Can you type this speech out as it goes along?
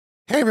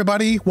Hey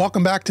everybody,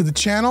 welcome back to the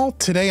channel.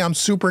 Today I'm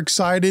super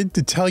excited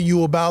to tell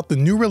you about the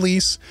new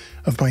release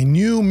of my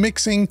new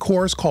mixing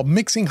course called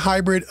Mixing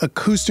Hybrid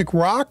Acoustic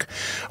Rock.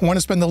 I want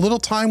to spend a little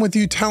time with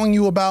you telling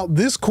you about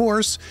this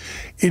course.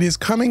 It is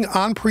coming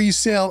on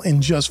pre-sale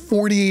in just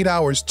 48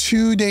 hours,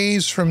 2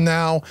 days from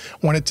now.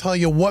 I want to tell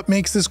you what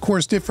makes this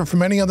course different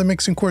from any other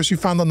mixing course you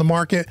found on the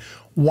market,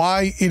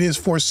 why it is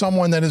for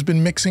someone that has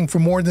been mixing for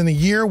more than a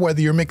year, whether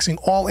you're mixing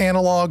all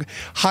analog,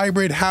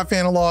 hybrid, half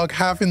analog,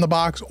 half in the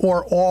box,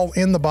 or all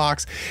in the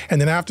box. And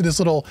then after this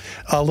little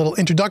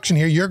introduction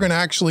here, you're going to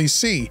actually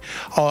see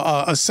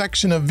a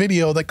section of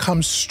video that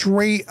comes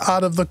straight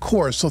out of the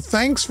course. So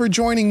thanks for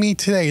joining me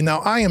today. Now,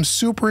 I am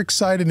super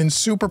excited and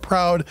super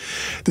proud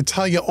to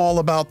tell you all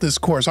about this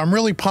course. I'm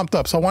really pumped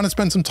up, so I want to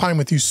spend some time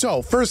with you.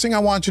 So first thing I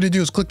want you to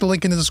do is click the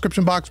link in the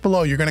description box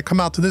below. You're going to come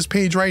out to this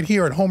page right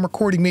here at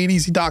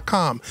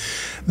homerecordingmadeeasy.com.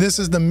 This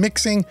is the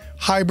Mixing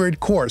Hybrid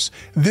course.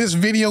 This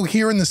video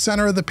here in the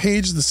center of the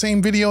page is the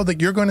same video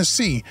that you're going to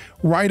see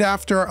right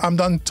after I'm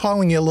done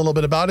telling you a little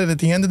bit about it at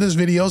the end of this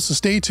video, so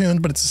stay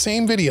tuned, but it's the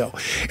same video.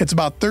 It's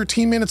about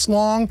 13 minutes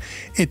long.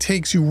 It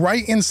takes you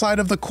right inside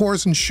of the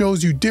course and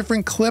shows you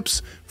different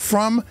clips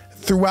from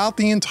throughout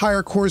the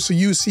entire course, so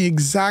you see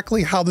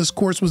exactly how this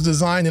course was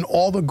designed and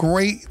all the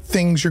great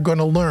things you're going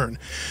to learn.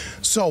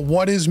 So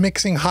what is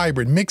Mixing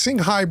Hybrid? Mixing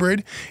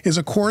Hybrid is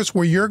a course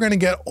where you're going to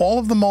get all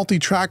of the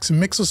multi-tracks and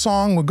mix a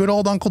song with good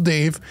old Uncle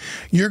Dave.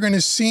 You're going to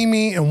see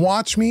me and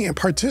watch me and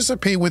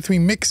participate with me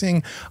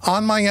mixing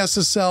on my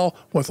SSL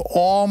with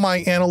all my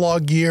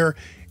analog gear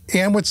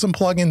and with some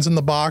plugins in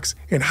the box,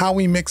 and how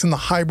we mix in the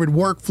hybrid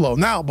workflow.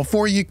 Now,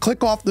 before you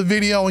click off the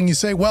video and you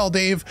say, well,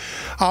 Dave,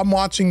 I'm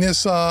watching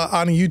this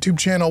on a YouTube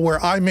channel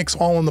where I mix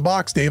all in the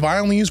box, Dave. I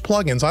only use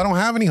plugins. I don't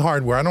have any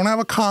hardware. I don't have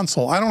a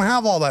console. I don't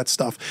have all that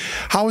stuff.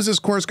 How is this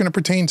course going to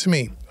pertain to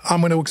me?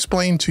 I'm going to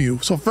explain to you.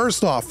 So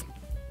first off,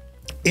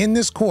 in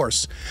this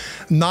course,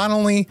 not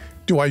only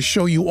do I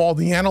show you all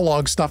the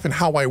analog stuff and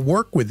how I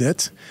work with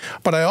it,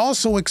 but I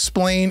also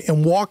explain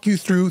and walk you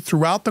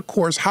throughout the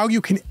course how you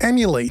can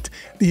emulate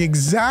the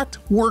exact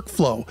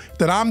workflow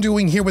that I'm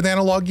doing here with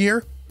analog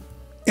gear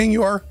in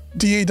your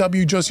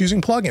DAW just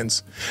using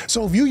plugins.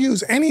 So if you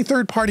use any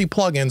third-party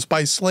plugins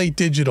by Slate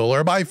Digital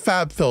or by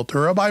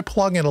FabFilter or by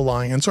Plugin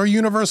Alliance or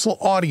Universal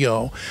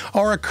Audio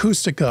or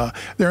Acoustica,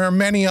 there are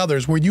many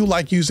others where you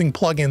like using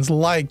plugins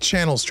like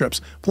channel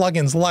strips,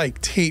 plugins like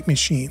tape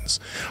machines,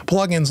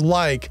 plugins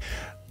like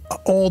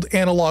old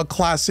analog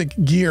classic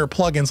gear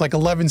plugins like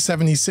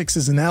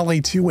 1176s and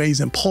LA2As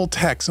and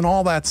Pultex and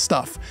all that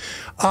stuff.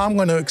 I'm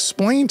going to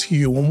explain to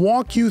you and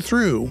walk you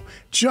through,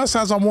 just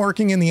as I'm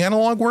working in the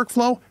analog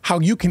workflow, how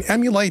you can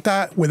emulate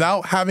that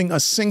without having a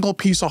single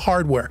piece of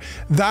hardware.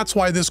 That's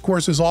why this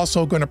course is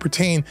also going to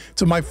pertain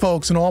to my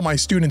folks and all my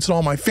students and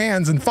all my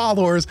fans and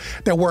followers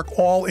that work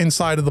all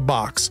inside of the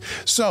box.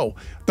 So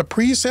the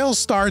pre-sale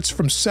starts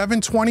from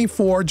July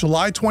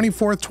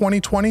 24th,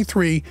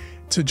 2023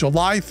 to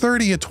July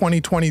 30th,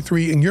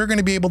 2023, and you're going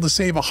to be able to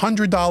save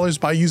 $100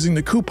 by using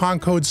the coupon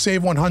code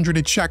SAVE100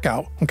 at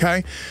checkout,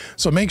 okay?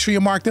 So make sure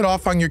you mark that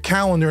off on your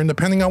calendar, and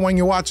depending on when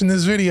you're watching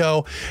this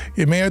video,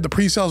 the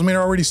pre-sales may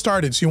have already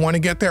started, so you want to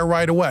get there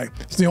right away.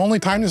 It's the only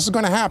time this is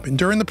going to happen.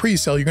 During the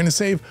pre-sale, you're going to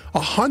save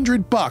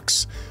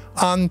 $100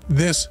 on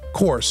this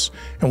course,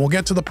 and we'll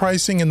get to the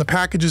pricing and the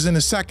packages in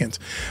a second.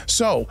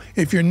 So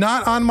if you're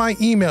not on my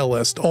email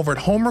list over at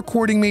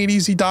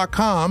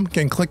homerecordingmadeeasy.com,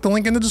 again, click the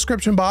link in the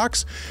description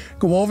box,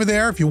 go over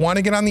there if you want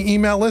to get on the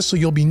email list so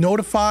you'll be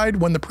notified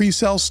when the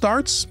pre-sale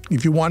starts.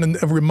 If you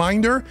want a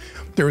reminder,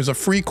 there is a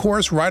free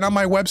course right on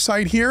my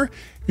website here.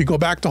 If you go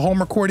back to Home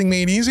Recording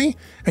Made Easy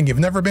and you've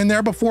never been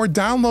there before,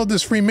 download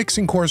this free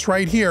mixing course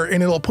right here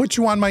and it'll put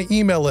you on my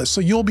email list.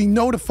 So you'll be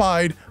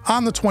notified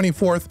on the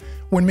 24th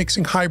when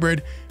Mixing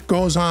Hybrid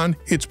goes on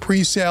its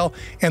pre-sale,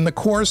 and the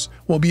course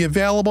will be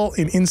available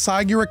and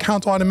inside your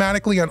account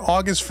automatically on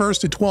August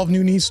 1st at 12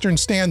 noon Eastern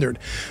Standard.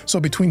 So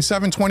between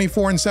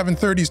 7:24 and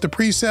 7:30 is the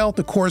pre-sale.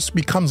 The course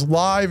becomes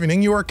live and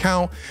in your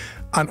account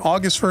on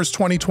August 1st,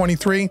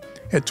 2023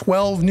 at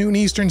 12 noon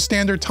Eastern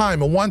Standard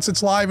Time. And once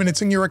it's live and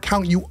it's in your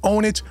account, you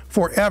own it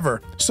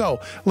forever.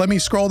 So let me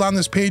scroll down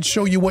this page,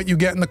 show you what you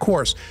get in the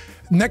course.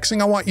 Next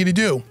thing I want you to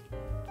do,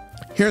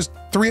 here's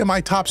 3 of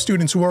my top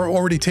students who are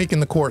already taking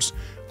the course.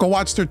 Go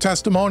watch their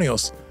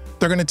testimonials.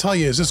 They're going to tell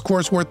you, is this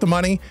course worth the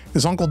money?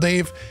 Does Uncle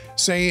Dave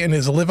say and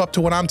does it live up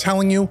to what I'm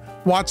telling you?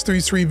 Watch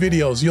these 3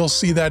 videos. You'll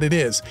see that it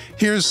is.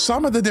 Here's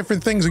some of the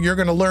different things that you're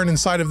going to learn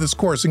inside of this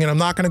course. Again, I'm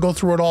not going to go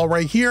through it all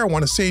right here. I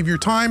want to save your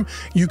time.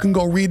 You can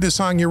go read this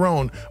on your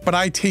own, but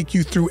I take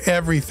you through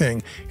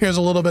everything. Here's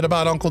a little bit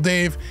about Uncle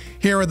Dave.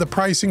 Here are the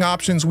pricing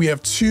options. We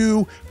have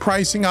 2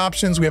 pricing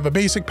options. We have a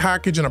basic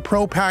package and a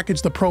pro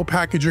package. The pro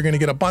package, you're going to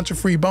get a bunch of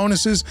free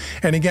bonuses.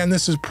 And again,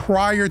 this is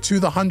prior to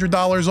the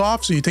 $100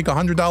 off. So you take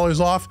 $100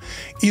 off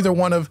either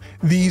one of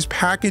these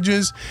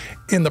packages.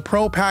 In the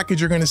Pro package,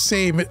 you're going to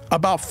save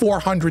about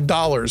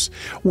 $400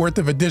 worth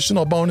of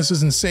additional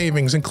bonuses and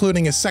savings,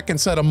 including a second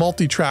set of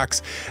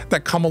multi-tracks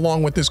that come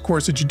along with this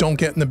course that you don't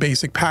get in the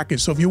basic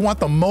package. So if you want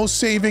the most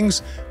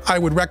savings, I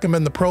would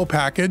recommend the Pro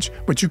package,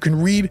 but you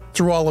can read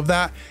through all of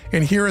that.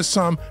 And here are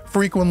some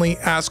frequently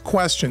asked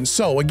questions.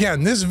 So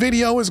again, this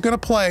video is going to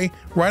play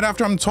right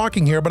after I'm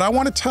talking here, but I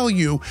want to tell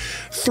you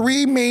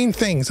three main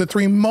things, the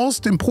three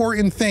most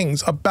important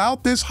things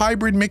about this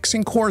hybrid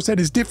mixing course that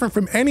is different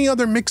from any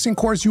other mixing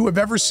course you have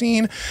ever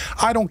seen.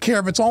 I don't care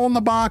if it's all in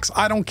the box.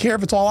 I don't care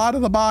if it's all out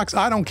of the box.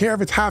 I don't care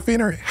if it's half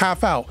in or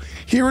half out.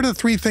 Here are the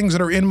three things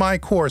that are in my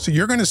course that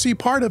you're going to see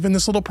part of in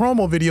this little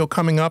promo video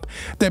coming up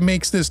that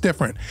makes this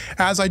different.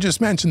 As I just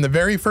mentioned, the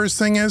very first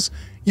thing is,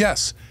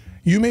 yes,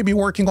 you may be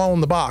working all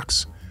in the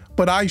box,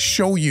 but I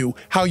show you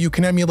how you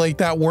can emulate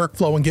that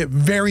workflow and get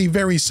very,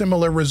 very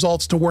similar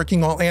results to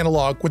working all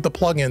analog with the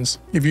plugins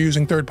if you're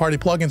using third-party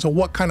plugins, or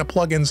what kind of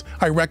plugins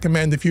I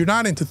recommend if you're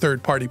not into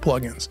third-party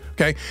plugins,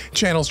 okay?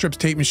 Channel strips,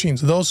 tape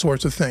machines, those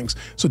sorts of things.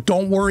 So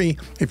don't worry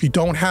if you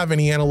don't have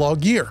any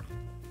analog gear.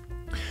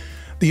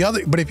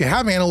 But if you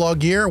have analog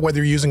gear, whether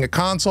you're using a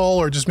console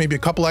or just maybe a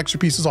couple extra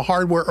pieces of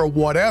hardware or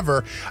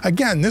whatever,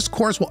 again, this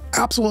course will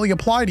absolutely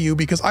apply to you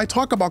because I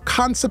talk about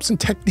concepts and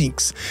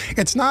techniques.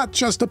 It's not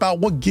just about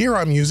what gear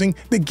I'm using.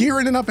 The gear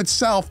in and of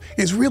itself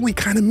is really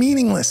kind of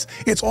meaningless.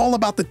 It's all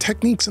about the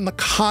techniques and the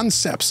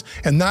concepts.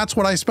 And that's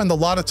what I spend a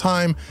lot of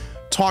time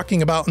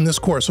talking about in this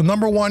course. So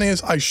number one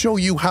is I show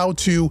you how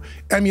to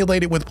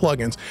emulate it with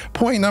plugins.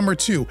 Point number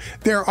two,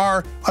 there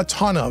are a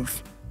ton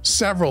of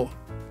several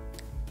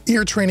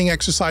ear training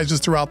exercises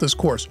throughout this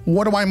course.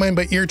 What do I mean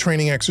by ear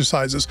training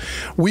exercises?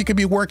 We could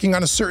be working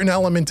on a certain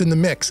element in the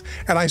mix,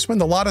 and I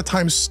spend a lot of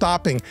time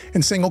stopping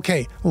and saying,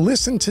 okay,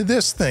 listen to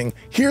this thing.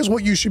 Here's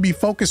what you should be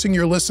focusing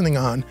your listening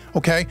on,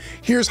 okay?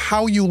 Here's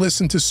how you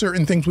listen to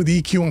certain things with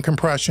EQ and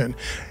compression.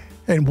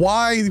 And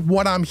why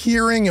what I'm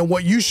hearing and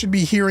what you should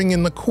be hearing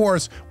in the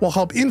course will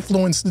help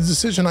influence the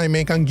decision I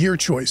make on gear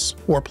choice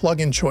or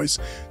plugin choice.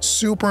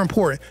 Super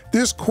important.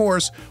 This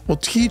course will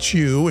teach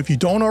you, if you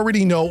don't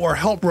already know, or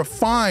help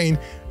refine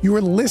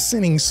your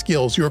listening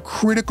skills, your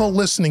critical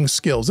listening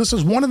skills. This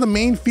is one of the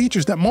main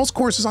features that most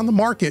courses on the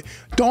market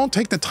don't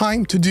take the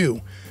time to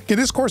do. Okay,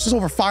 this course is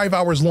over 5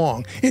 hours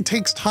long. It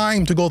takes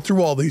time to go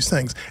through all these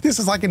things. This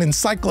is like an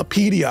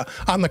encyclopedia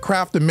on the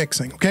craft of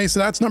mixing. Okay, so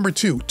that's number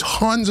two.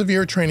 Tons of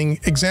ear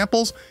training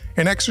examples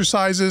and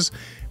exercises,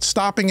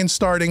 stopping and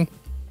starting,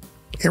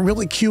 and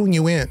really cueing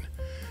you in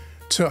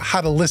to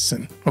how to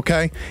listen,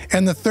 okay?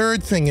 And the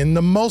third thing, and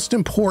the most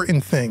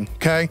important thing,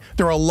 okay?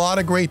 There are a lot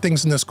of great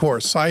things in this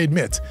course, I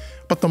admit.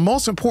 But the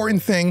most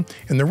important thing,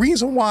 and the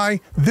reason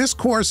why this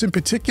course in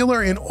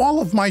particular and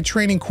all of my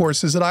training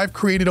courses that I've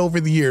created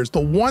over the years, the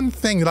one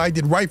thing that I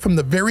did right from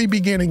the very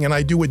beginning, and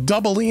I do it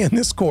doubly in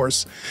this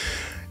course,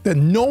 that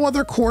no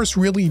other course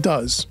really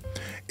does,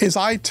 is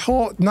I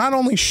not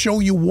only show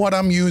you what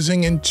I'm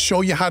using and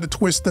show you how to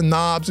twist the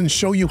knobs and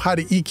show you how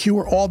to EQ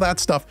or all that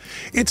stuff.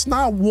 It's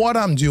not what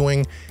I'm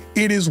doing,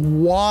 it is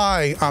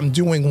why I'm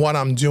doing what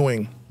I'm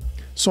doing.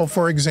 So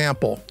for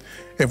example,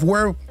 if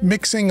we're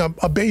mixing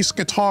a bass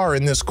guitar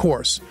in this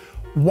course,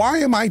 why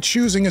am I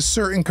choosing a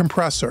certain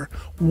compressor?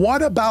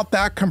 What about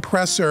that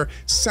compressor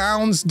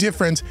sounds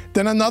different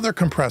than another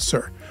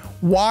compressor?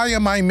 Why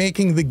am I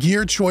making the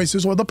gear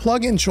choices or the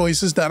plugin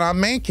choices that I'm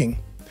making?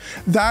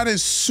 That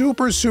is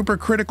super, super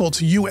critical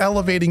to you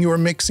elevating your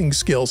mixing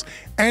skills.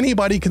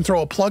 Anybody can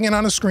throw a plugin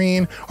on a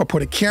screen or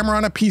put a camera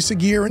on a piece of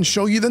gear and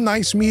show you the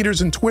nice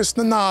meters and twist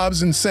the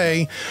knobs and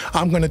say,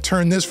 I'm going to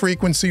turn this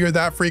frequency or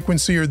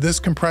this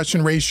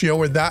compression ratio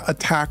or that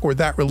attack or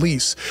that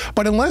release.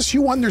 But unless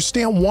you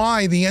understand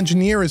why the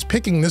engineer is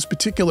picking this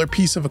particular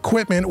piece of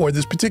equipment or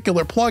this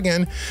particular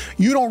plugin,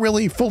 you don't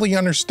really fully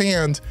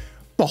understand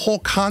the whole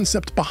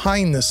concept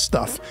behind this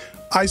stuff.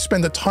 I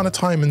spend a ton of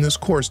time in this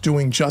course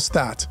doing just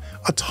that,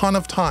 a ton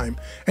of time.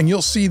 And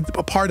you'll see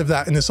a part of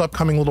that in this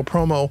upcoming little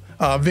promo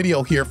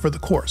video here for the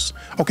course.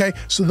 Okay,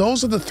 so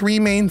those are the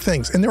three main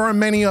things. And there are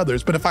many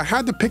others, but if I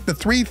had to pick the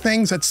three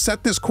things that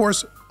set this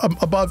course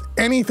above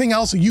anything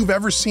else that you've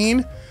ever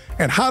seen,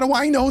 and how do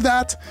I know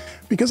that?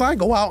 Because I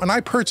go out and I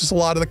purchase a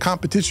lot of the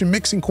competition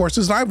mixing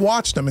courses and I've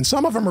watched them, and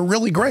some of them are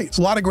really great. There's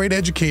a lot of great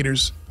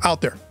educators out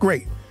there,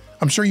 great.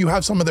 I'm sure you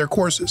have some of their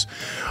courses,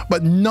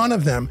 but none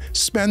of them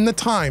spend the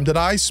time that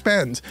I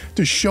spend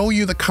to show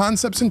you the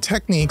concepts and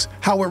techniques,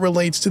 how it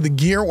relates to the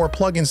gear or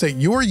plugins that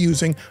you're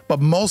using, but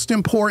most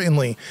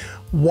importantly,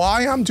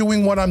 why I'm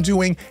doing what I'm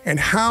doing and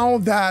how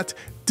that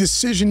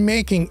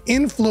decision-making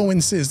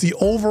influences the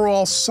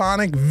overall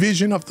sonic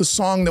vision of the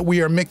song that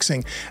we are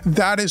mixing.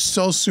 That is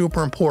so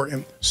super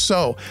important.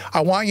 So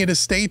I want you to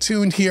stay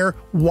tuned here,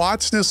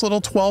 watch this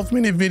little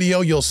 12-minute video.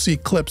 You'll see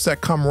clips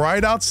that come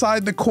right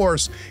outside the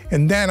course.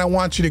 And then I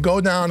want you to go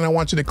down and I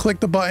want you to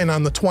click the button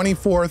on the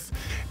 24th,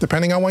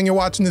 depending on when you're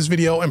watching this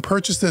video, and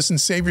purchase this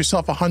and save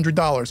yourself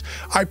 $100.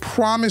 I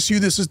promise you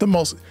this is the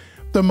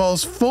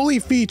most fully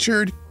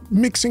featured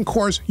mixing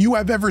course you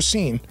have ever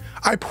seen.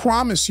 I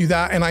promise you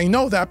that, and I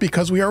know that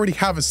because we already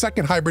have a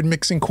second hybrid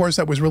mixing course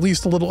that was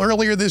released a little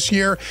earlier this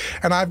year,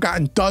 and I've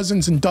gotten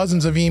dozens and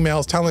dozens of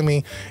emails telling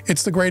me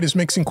it's the greatest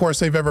mixing course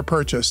they've ever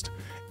purchased.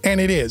 And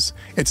it is.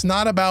 It's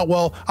not about,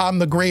 well, I'm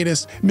the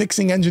greatest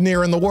mixing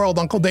engineer in the world.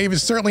 Uncle Dave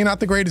is certainly not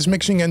the greatest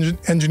mixing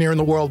engineer in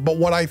the world, but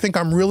what I think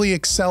I'm really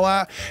excel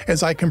at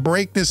is I can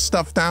break this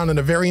stuff down in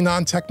a very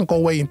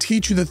non-technical way and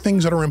teach you the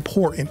things that are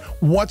important,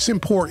 what's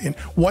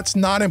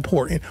not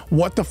important,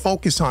 what to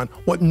focus on,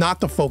 what not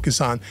to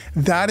focus on.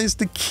 That is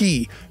the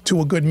key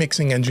to a good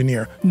mixing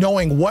engineer,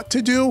 knowing what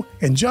to do,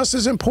 and just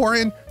as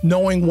important,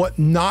 knowing what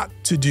not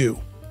to do.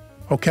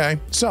 Okay,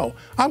 so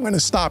I'm gonna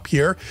stop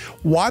here,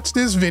 watch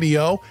this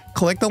video,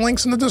 click the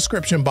links in the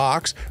description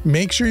box,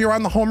 make sure you're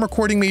on the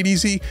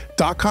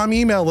homerecordingmadeeasy.com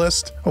email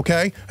list,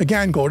 okay?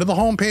 Again, go to the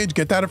homepage,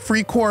 get that a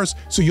free course,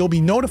 so you'll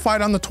be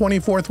notified on the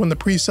 24th when the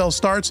pre-sale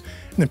starts,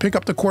 and then pick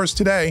up the course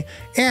today.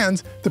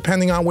 And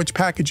depending on which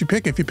package you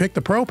pick, if you pick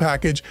the Pro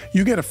package,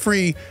 you get a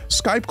free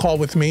Skype call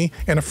with me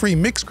and a free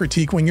mix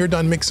critique when you're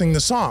done mixing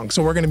the song.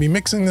 So we're gonna be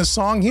mixing this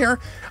song here,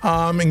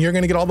 and you're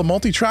gonna get all the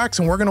multi-tracks,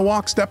 and we're gonna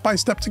walk step by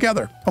step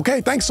together. Okay,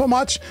 thanks so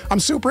much.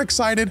 I'm super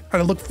excited,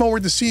 and I look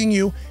forward to seeing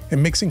you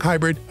in Mixing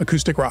Hybrid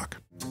Acoustic Rock.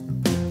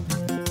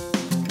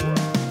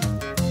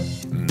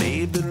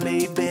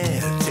 Maybe,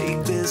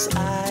 take this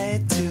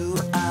eye to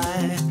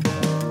eye.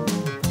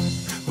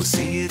 We'll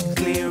see it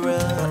clearer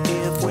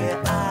if we're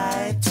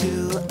eye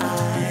to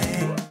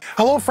eye.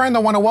 Hello, friend. I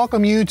want to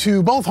welcome you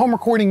to both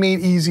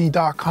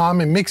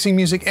homerecordingmadeeasy.com and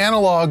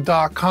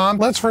mixingmusicanalog.com.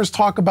 Let's first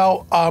talk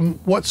about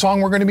what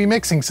song we're going to be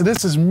mixing. So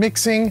this is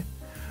Mixing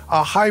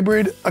a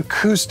Hybrid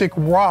Acoustic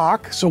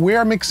Rock. So we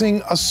are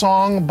mixing a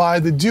song by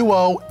the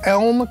duo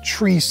Elm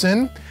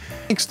Treason.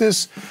 Makes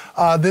this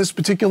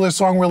particular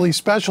song really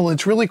special.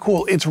 It's really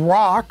cool. It's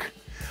rock,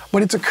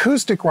 but it's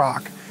acoustic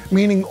rock,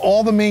 meaning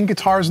all the main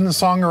guitars in the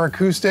song are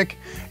acoustic.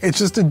 It's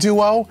just a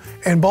duo,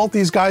 and both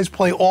these guys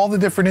play all the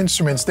different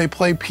instruments. They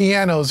play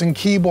pianos and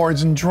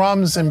keyboards and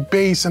drums and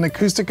bass and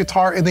acoustic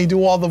guitar, and they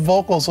do all the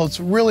vocals. So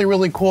it's really,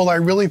 really cool. I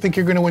really think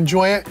you're going to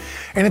enjoy it.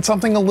 And it's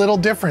something a little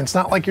different. It's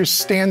not like your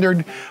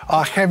standard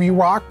heavy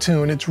rock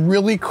tune. It's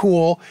really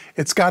cool.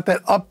 It's got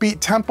that upbeat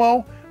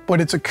tempo,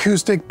 but it's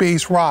acoustic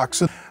bass rock.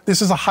 So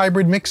this is a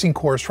hybrid mixing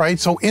course, right?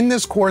 So in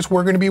this course,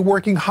 we're going to be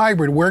working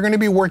hybrid. We're going to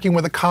be working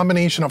with a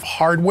combination of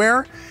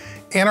hardware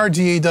and our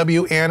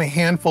DAW and a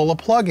handful of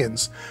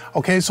plugins.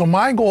 Okay, so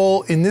my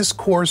goal in this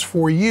course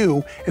for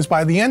you is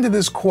by the end of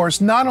this course,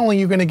 not only are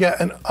you gonna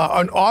get an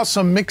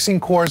awesome mixing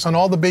course on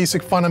all the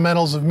basic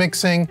fundamentals of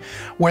mixing,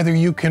 whether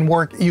you can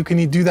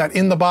do that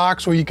in the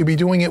box or you could be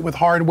doing it with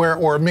hardware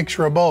or a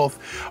mixture of both,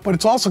 but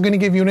it's also gonna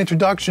give you an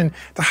introduction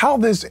to how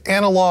this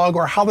analog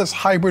or how this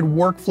hybrid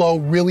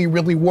workflow really,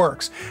 really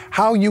works.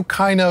 How you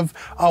kind of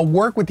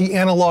work with the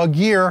analog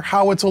gear,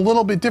 how it's a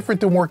little bit different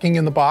than working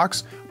in the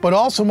box, but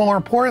also more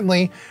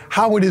importantly,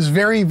 how it is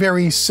very,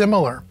 very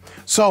similar.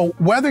 So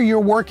whether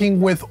you're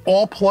working with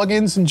all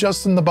plugins and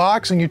just in the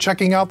box and you're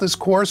checking out this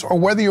course, or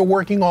whether you're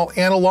working all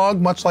analog,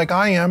 much like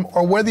I am,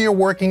 or whether you're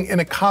working in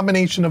a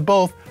combination of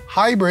both,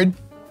 hybrid,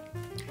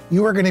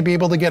 you are going to be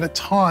able to get a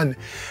ton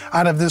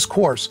out of this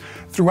course.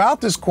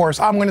 Throughout this course,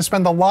 I'm going to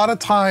spend a lot of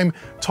time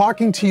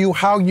talking to you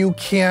how you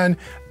can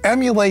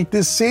emulate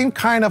this same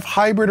kind of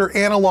hybrid or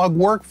analog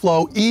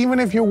workflow, even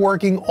if you're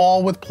working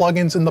all with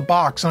plugins in the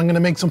box. And I'm going to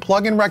make some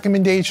plugin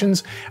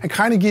recommendations and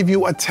kind of give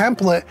you a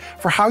template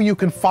for how you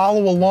can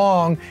follow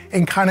along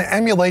and kind of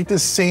emulate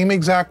this same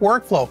exact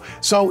workflow.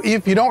 So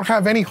if you don't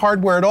have any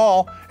hardware at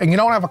all and you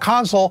don't have a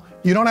console,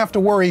 you don't have to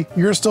worry.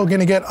 You're still going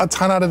to get a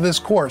ton out of this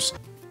course.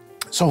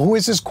 So who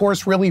is this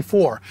course really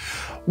for?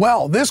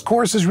 Well, this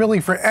course is really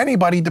for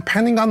anybody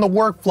depending on the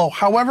workflow.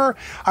 However,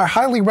 I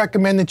highly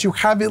recommend that you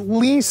have at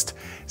least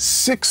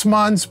 6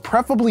 months,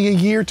 preferably a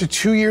year to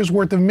 2 years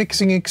worth of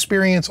mixing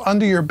experience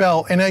under your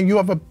belt, and that you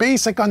have a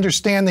basic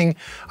understanding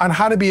on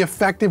how to be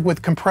effective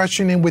with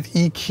compression and with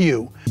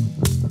EQ.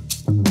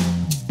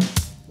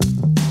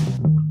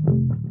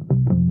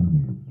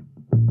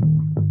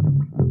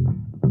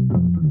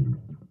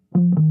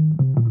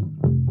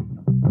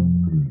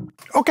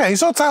 Okay,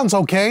 so it sounds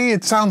okay.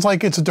 It sounds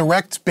like it's a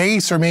direct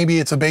bass, or maybe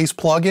it's a bass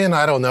plugin,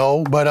 I don't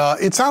know. But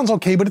it sounds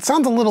okay, but it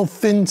sounds a little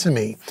thin to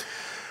me.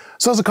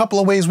 So there's a couple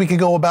of ways we could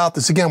go about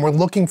this. Again, we're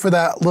looking for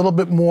that little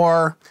bit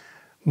more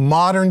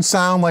modern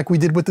sound like we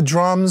did with the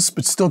drums,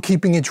 but still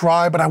keeping it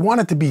dry, but I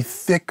want it to be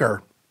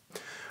thicker.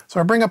 So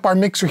I bring up our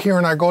mixer here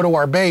and I go to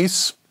our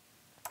bass.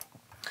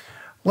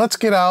 Let's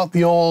get out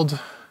the old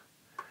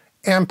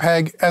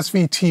Ampeg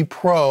SVT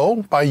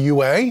Pro by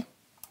UA.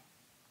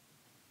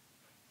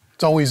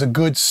 It's always a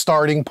good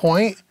starting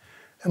point.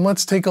 And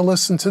let's take a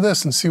listen to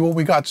this and see what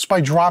we got just by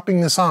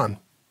dropping this on.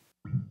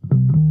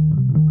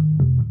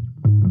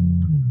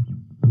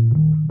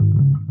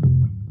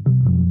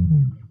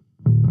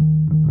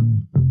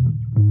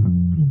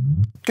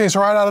 Okay,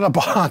 so right out of the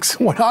box,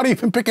 without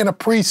even picking a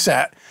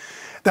preset,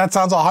 that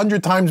sounds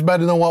 100 times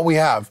better than what we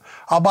have.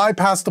 I'll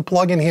bypass the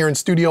plugin here in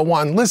Studio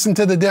One. Listen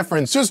to the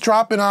difference. Just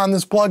dropping on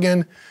this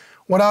plugin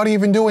without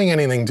even doing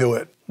anything to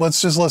it. let's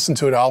just listen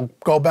to it. I'll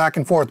go back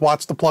and forth,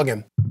 watch the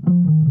plugin.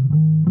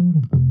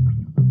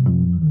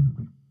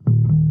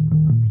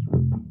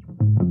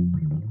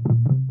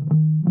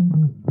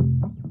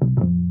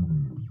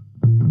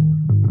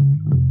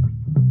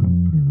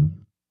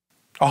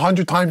 A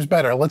 100 times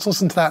better. Let's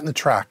listen to that in the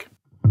track.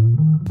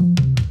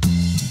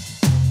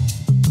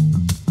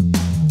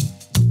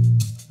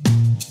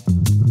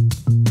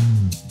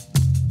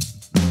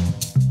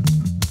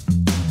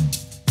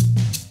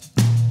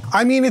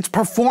 I mean, it's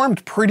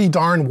performed pretty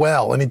darn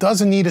well, and it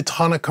doesn't need a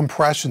ton of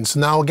compression. So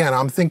now again,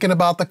 I'm thinking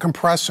about the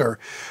compressor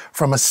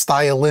from a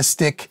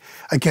stylistic,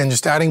 again,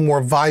 just adding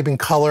more vibe and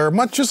color,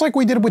 much just like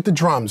we did with the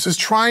drums, is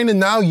trying to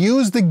now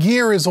use the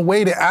gear as a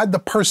way to add the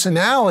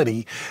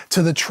personality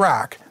to the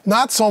track.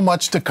 Not so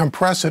much to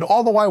compress it,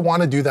 although I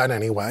want to do that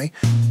anyway.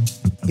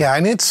 Yeah,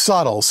 and it's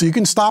subtle, so you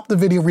can stop the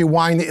video,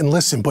 rewind it, and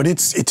listen, but it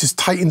just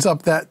tightens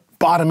up that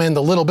bottom end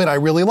a little bit. I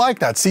really like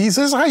that. See, this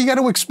is how you got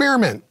to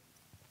experiment.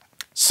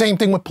 Same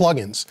thing with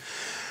plugins.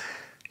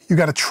 You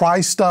got to try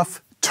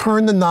stuff,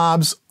 turn the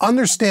knobs,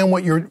 understand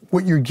what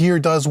your gear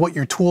does, what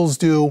your tools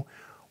do,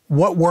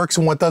 what works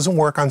and what doesn't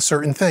work on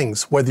certain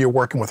things, whether you're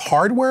working with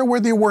hardware,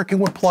 whether you're working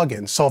with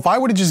plugins. So if I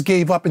would have just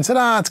gave up and said,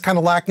 it's kind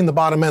of lacking the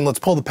bottom end, let's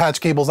pull the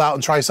patch cables out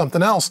and try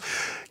something else,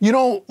 you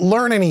don't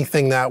learn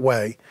anything that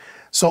way.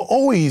 So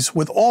always,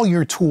 with all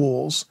your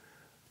tools,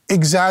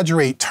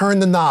 exaggerate, turn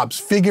the knobs,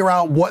 figure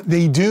out what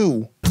they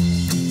do.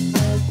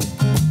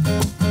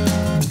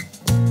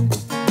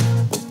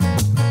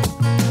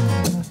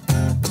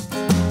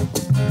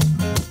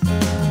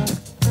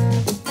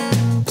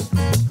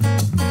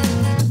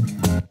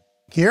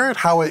 Hear it?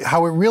 How it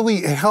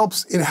really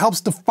helps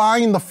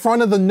define the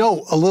front of the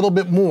note a little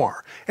bit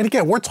more. And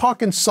again, we're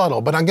talking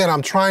subtle, but again,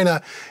 I'm trying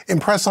to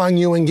impress on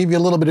you and give you a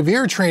little bit of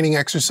ear training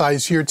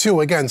exercise here too.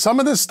 Again, some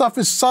of this stuff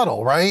is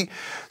subtle, right?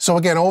 So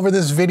again, over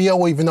this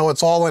video, even though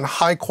it's all in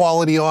high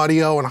quality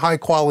audio and high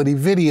quality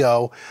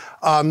video,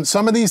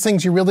 some of these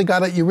things you really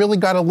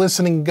gotta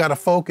listen and you gotta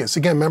focus.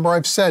 Again, remember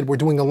I've said we're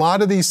doing a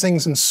lot of these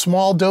things in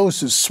small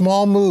doses,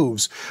 small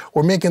moves.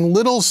 We're making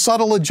little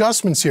subtle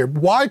adjustments here.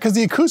 Why? Because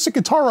the acoustic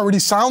guitar already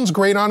sounds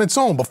great on its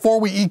own before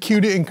we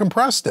EQ'd it and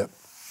compressed it.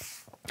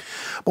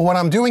 But what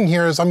I'm doing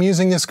here is I'm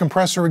using this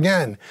compressor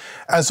again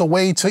as a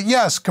way to,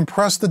 yes,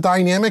 compress the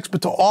dynamics,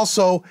 but to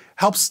also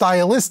help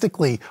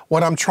stylistically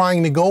what I'm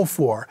trying to go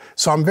for.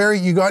 So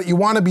you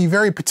want to be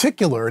very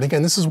particular. And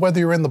again, this is whether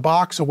you're in the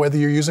box or whether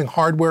you're using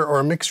hardware or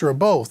a mixture of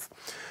both.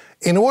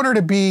 In order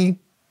to be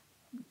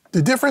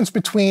the difference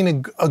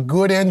between a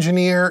good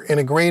engineer and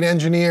a great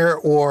engineer,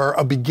 or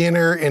a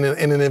beginner and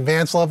an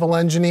advanced level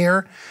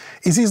engineer,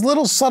 is these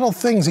little subtle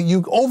things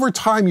that over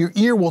time, your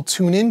ear will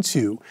tune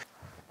into.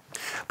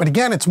 But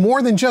again, it's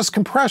more than just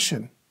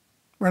compression.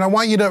 And I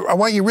want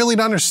you really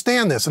to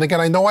understand this. And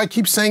again, I know I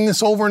keep saying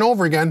this over and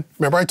over again.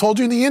 Remember I told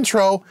you in the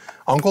intro,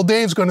 Uncle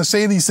Dave's going to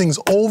say these things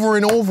over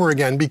and over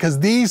again because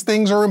these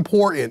things are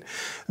important.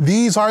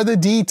 These are the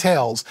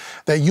details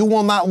that you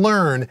will not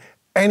learn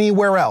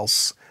anywhere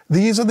else.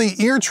 These are the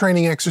ear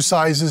training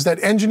exercises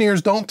that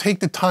engineers don't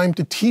take the time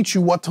to teach you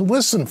what to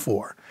listen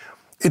for.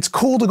 It's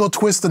cool to go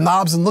twist the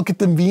knobs and look at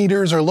the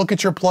meters or look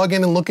at your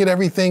plugin and look at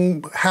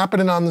everything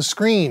happening on the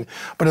screen.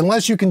 But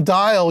unless you can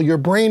dial your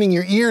brain and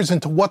your ears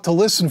into what to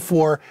listen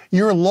for,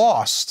 you're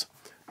lost.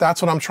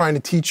 That's what I'm trying to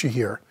teach you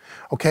here.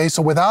 Okay,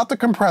 so without the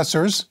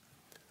compressors,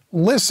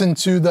 listen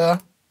to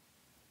the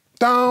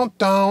don't.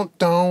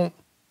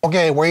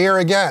 Okay, we're here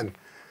again.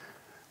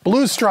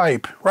 Blue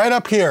stripe, right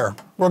up here.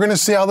 We're gonna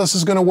see how this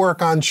is gonna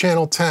work on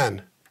channel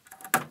 10.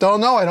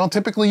 Don't know, I don't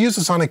typically use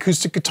this on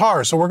acoustic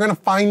guitar, so we're gonna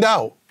find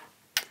out.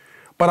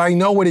 But I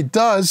know what it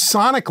does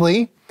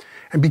sonically,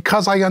 and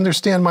because I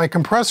understand my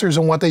compressors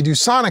and what they do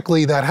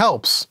sonically, that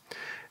helps.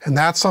 And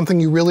that's something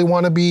you really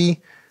want to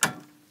be,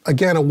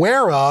 again,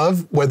 aware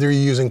of, whether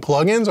you're using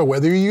plugins or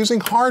whether you're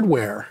using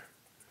hardware.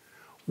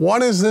 What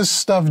does this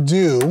stuff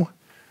do,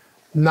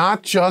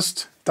 not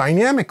just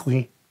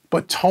dynamically,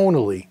 but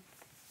tonally,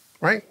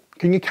 right?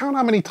 Can you count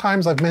how many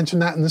times I've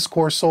mentioned that in this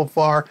course so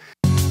far?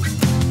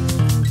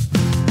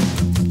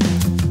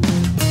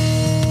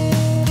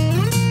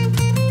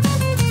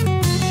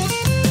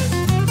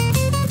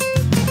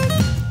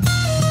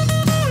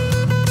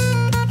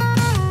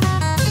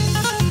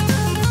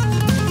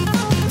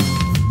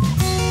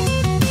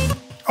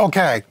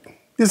 Okay,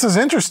 this is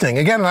interesting.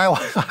 Again, I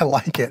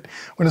like it.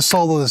 I'm going to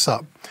solo this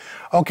up.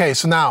 Okay,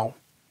 so now,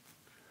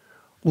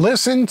 I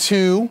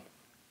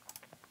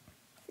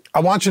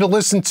want you to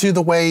listen to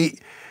the way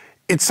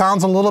it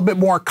sounds a little bit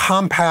more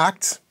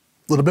compact,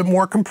 a little bit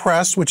more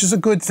compressed, which is a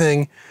good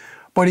thing,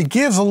 but it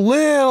gives a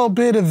little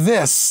bit of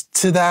this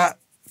to that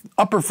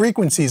upper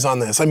frequencies on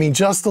this. I mean,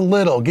 just a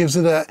little gives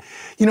it a,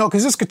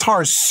 because this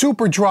guitar is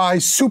super dry,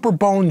 super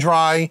bone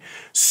dry,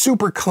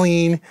 super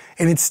clean,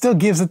 and it still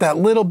gives it that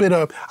little bit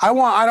of, I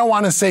don't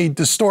want to say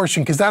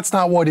distortion because that's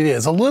not what it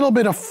is. A little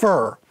bit of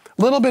fur,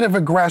 a little bit of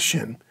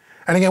aggression.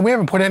 And again, we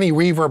haven't put any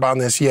reverb on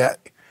this yet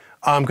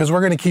because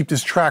we're going to keep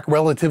this track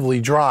relatively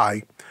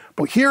dry.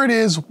 But here it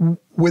is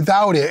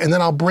without it, and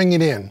then I'll bring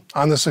it in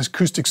on this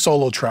acoustic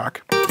solo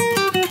track.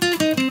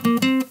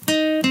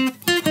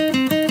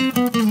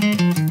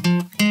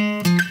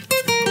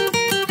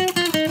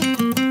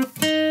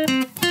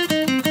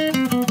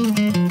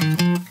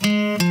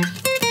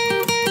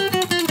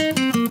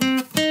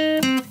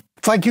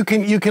 like you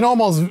can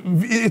almost,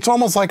 it's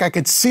almost like I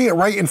could see it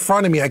right in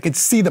front of me. I could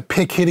see the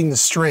pick hitting the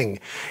string.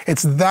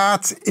 It's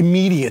that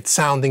immediate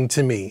sounding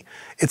to me.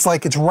 It's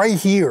like it's right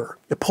here.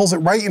 It pulls it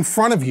right in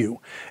front of you.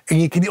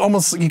 And you can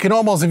almost,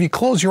 if you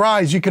close your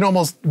eyes, you can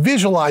almost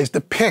visualize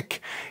the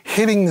pick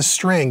hitting the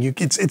string.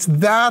 It's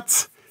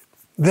that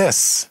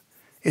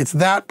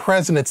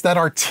present, it's that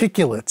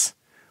articulate,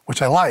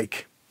 which I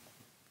like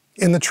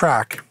in the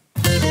track.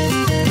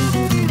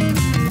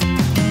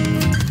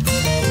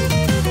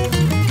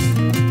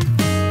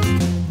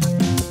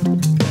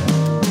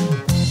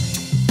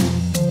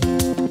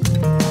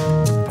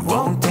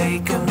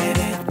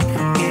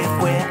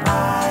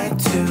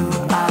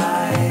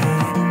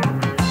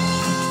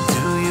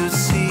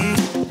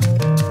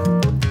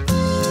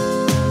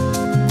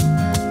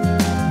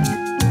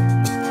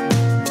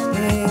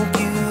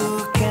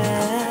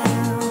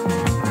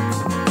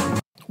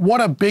 What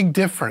a big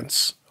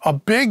difference. A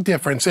big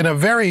difference in a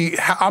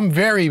I'm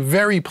very,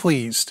 very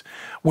pleased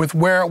with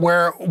when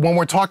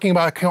we're talking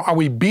about, are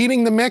we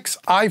beating the mix?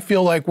 I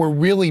feel like we're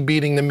really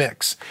beating the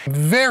mix.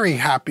 Very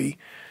happy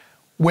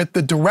with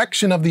the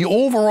direction of the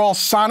overall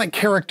sonic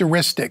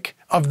characteristic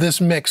of this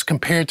mix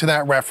compared to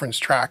that reference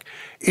track.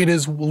 It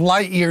is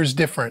light years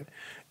different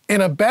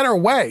in a better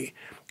way.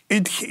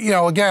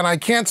 Again, I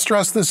can't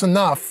stress this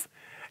enough,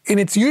 and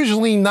it's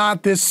usually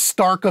not this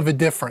stark of a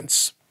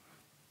difference.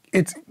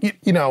 It's,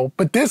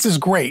 but this is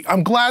great.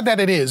 I'm glad that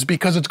it is,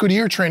 because it's good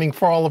ear training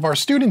for all of our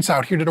students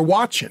out here that are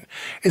watching.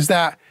 Is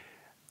that,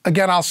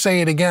 again, I'll say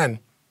it again.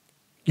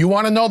 You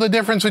want to know the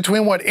difference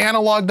between what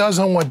analog does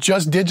and what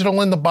just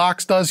digital in the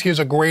box does? Here's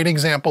a great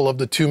example of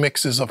the two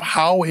mixes of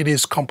how it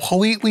is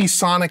completely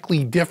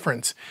sonically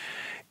different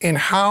in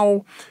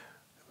how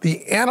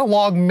the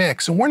analog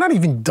mix, and we're not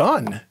even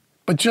done,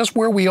 but just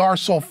where we are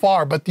so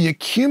far, but the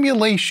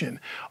accumulation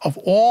of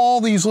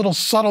all these little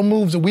subtle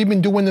moves that we've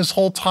been doing this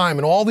whole time,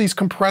 and all these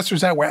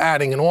compressors that we're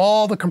adding, and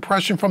all the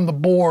compression from the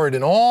board,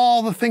 and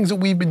all the things that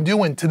we've been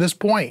doing to this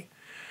point,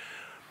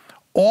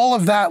 all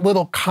of that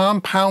little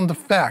compound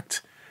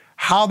effect,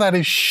 how that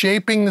is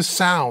shaping the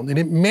sound, and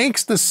it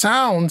makes the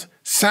sound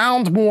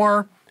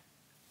more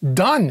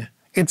done.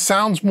 It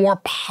sounds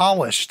more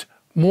polished,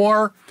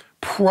 more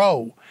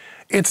pro.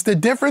 It's the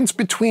difference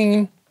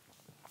between,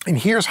 and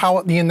here's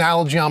how the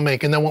analogy I'll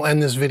make, and then we'll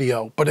end this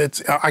video.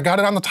 But I got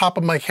it on the top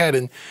of my head,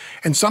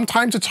 and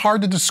sometimes it's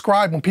hard to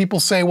describe when people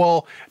say,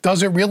 well,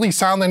 does it really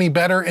sound any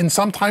better? And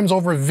sometimes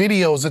over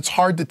videos, it's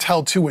hard to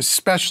tell too,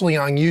 especially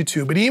on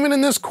YouTube. But even in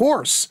this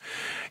course,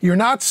 you're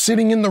not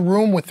sitting in the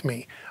room with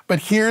me. But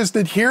here's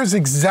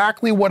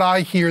exactly what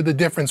I hear the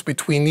difference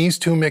between these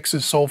two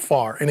mixes so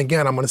far. And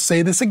again, I'm gonna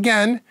say this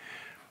again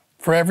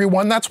for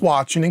everyone that's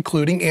watching,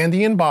 including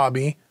Andy and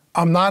Bobby.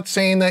 I'm not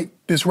saying that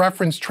this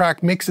reference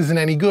track mix isn't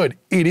any good.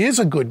 It is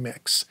a good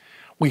mix.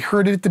 We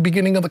heard it at the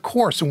beginning of the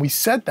course, and we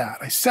said that.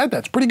 I said that.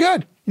 It's pretty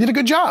good. You did a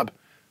good job,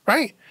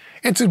 right?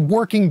 It's a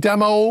working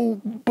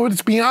demo, but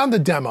it's beyond the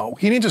demo.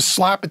 He didn't just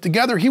slap it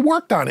together. He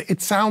worked on it.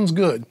 It sounds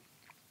good.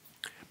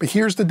 But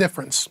here's the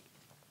difference.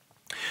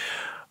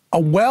 A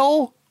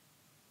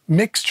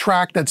well-mixed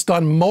track that's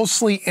done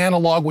mostly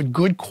analog with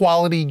good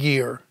quality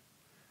gear,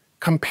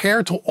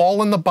 compared to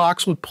all in the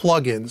box with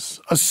plugins,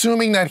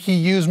 assuming that he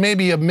used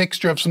maybe a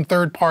mixture of some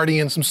third party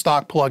and some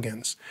stock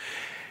plugins.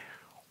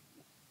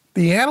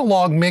 The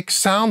analog mix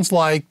sounds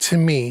like, to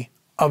me,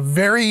 a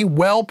very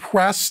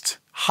well-pressed,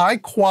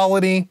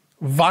 high-quality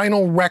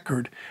vinyl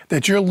record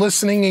that you're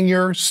listening in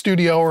your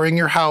studio or in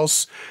your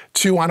house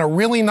to on a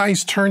really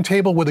nice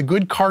turntable with a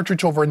good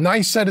cartridge over a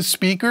nice set of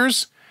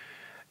speakers.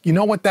 You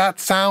know what that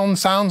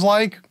sounds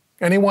like?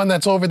 Anyone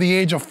that's over the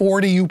age of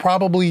 40, you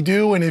probably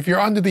do. And if you're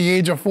under the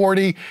age of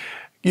 40,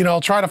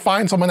 try to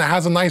find someone that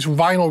has a nice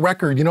vinyl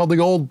record, the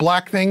old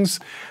black things.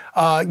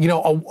 A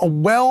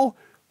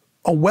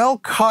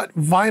well-cut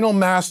vinyl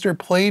master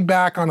played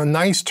back on a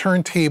nice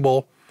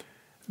turntable,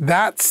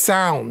 that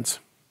sound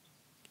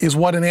is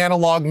what an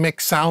analog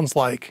mix sounds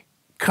like,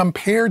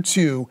 compared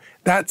to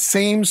that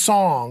same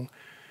song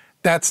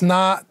that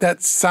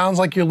sounds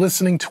like you're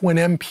listening to an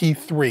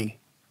MP3.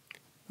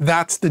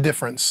 That's the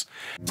difference.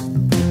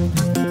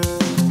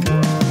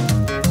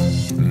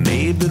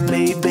 Maybe,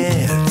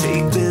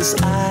 take this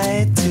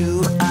eye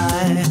to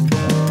eye.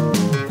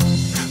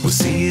 We'll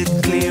see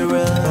it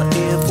clearer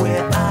if we